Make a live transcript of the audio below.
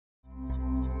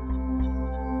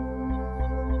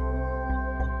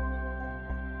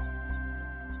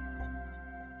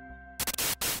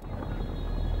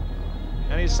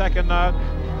22nd now.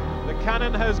 The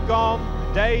cannon has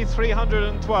gone, day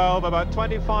 312, about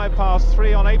 25 past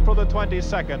 3 on April the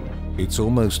 22nd. It's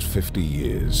almost 50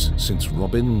 years since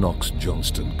Robin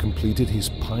Knox-Johnston completed his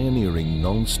pioneering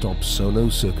non-stop solo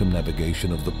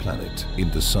circumnavigation of the planet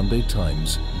in the Sunday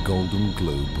Times Golden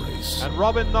Globe race. And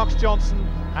Robin Knox-Johnston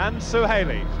and Sue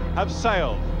Haley have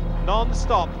sailed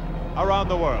non-stop around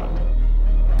the world.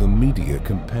 The media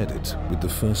compared it with the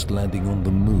first landing on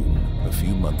the moon a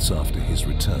few months after his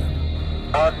return.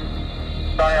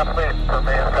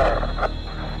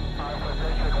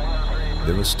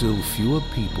 There are still fewer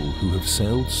people who have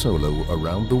sailed solo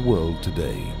around the world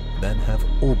today than have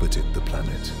orbited the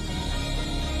planet.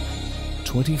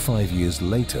 25 years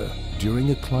later,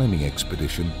 during a climbing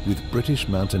expedition with British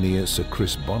mountaineer Sir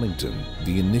Chris Bonington,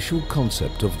 the initial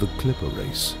concept of the Clipper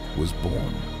race was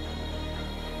born.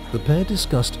 The pair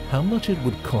discussed how much it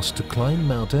would cost to climb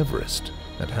Mount Everest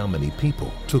and how many people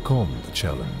took on the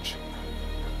challenge.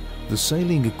 The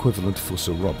sailing equivalent for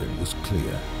Sir Robin was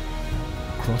clear: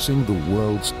 crossing the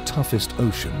world's toughest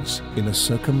oceans in a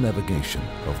circumnavigation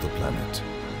of the planet.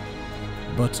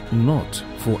 But not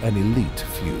for an elite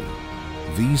few.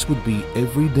 These would be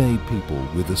everyday people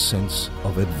with a sense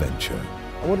of adventure.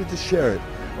 I wanted to share it.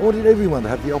 I wanted everyone to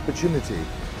have the opportunity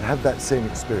to have that same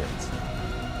experience.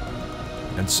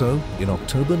 And so, in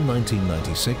October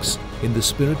 1996, in the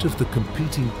spirit of the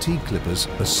competing T-Clippers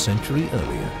a century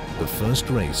earlier, the first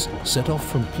race set off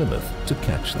from Plymouth to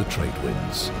catch the trade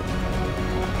winds.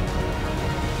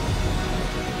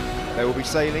 They will be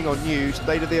sailing on new,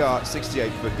 state-of-the-art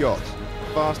 68-foot yacht,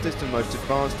 the fastest and most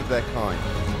advanced of their kind.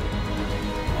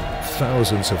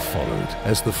 Thousands have followed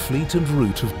as the fleet and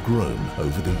route have grown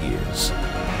over the years.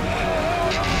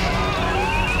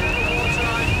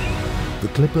 The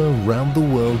Clipper Round the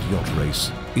World Yacht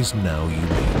Race is now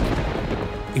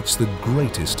unique. It's the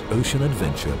greatest ocean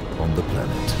adventure on the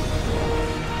planet.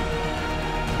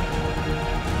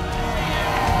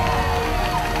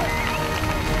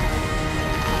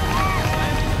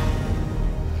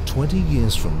 "20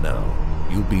 years from now,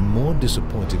 you'll be more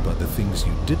disappointed by the things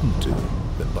you didn't do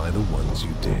than by the ones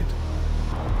you did.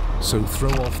 So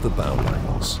throw off the bow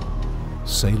lines,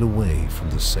 sail away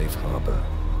from the safe harbor,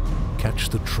 catch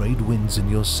the trade winds in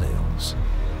your sails,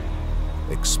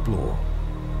 explore,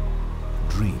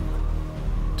 dream,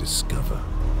 discover.